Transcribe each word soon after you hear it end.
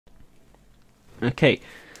Okay,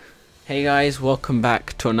 hey guys, welcome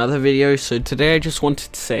back to another video. So today I just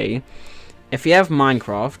wanted to say, if you have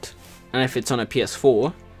Minecraft and if it's on a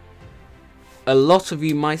PS4, a lot of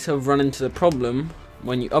you might have run into the problem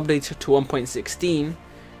when you update it to 1.16,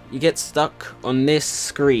 you get stuck on this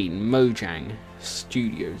screen, Mojang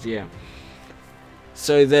Studios, yeah.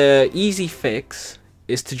 So the easy fix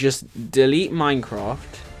is to just delete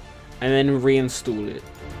Minecraft and then reinstall it.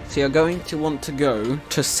 So you're going to want to go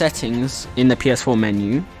to settings in the PS4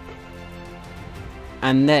 menu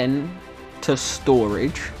and then to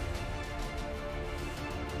storage.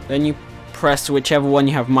 Then you press whichever one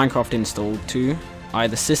you have Minecraft installed to,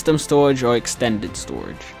 either system storage or extended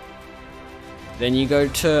storage. Then you go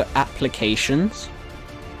to applications,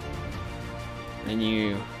 then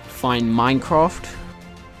you find Minecraft,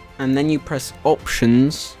 and then you press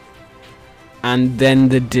options and then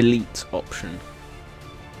the delete option.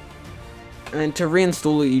 And to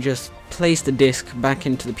reinstall it, you just place the disc back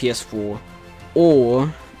into the PS4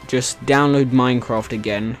 or just download Minecraft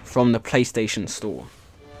again from the PlayStation Store.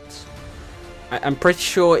 I'm pretty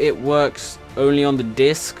sure it works only on the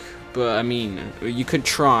disc, but I mean, you could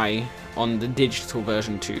try on the digital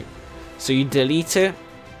version too. So you delete it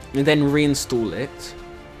and then reinstall it.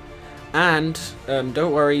 And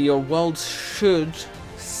don't worry, your worlds should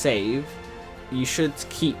save. You should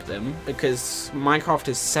keep them because Minecraft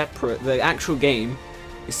is separate. The actual game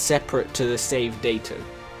is separate to the save data.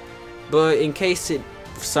 But in case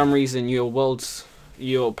for some reason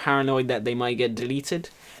you're paranoid that they might get deleted,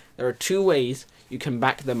 there are two ways you can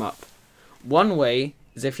back them up. One way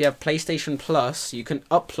is if you have PlayStation Plus, you can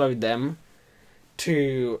upload them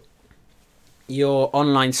to your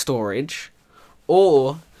online storage,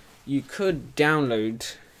 or you could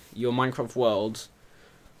download your Minecraft world,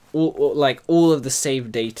 like all of the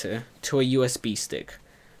save data, to a USB stick.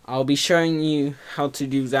 I'll be showing you how to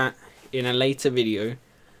do that in a later video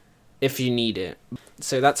if you need it.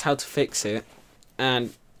 So that's how to fix it,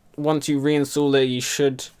 and once you reinstall it, you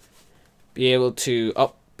should be able to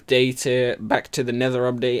update it back to the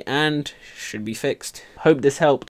Nether update and should be fixed. Hope this helped.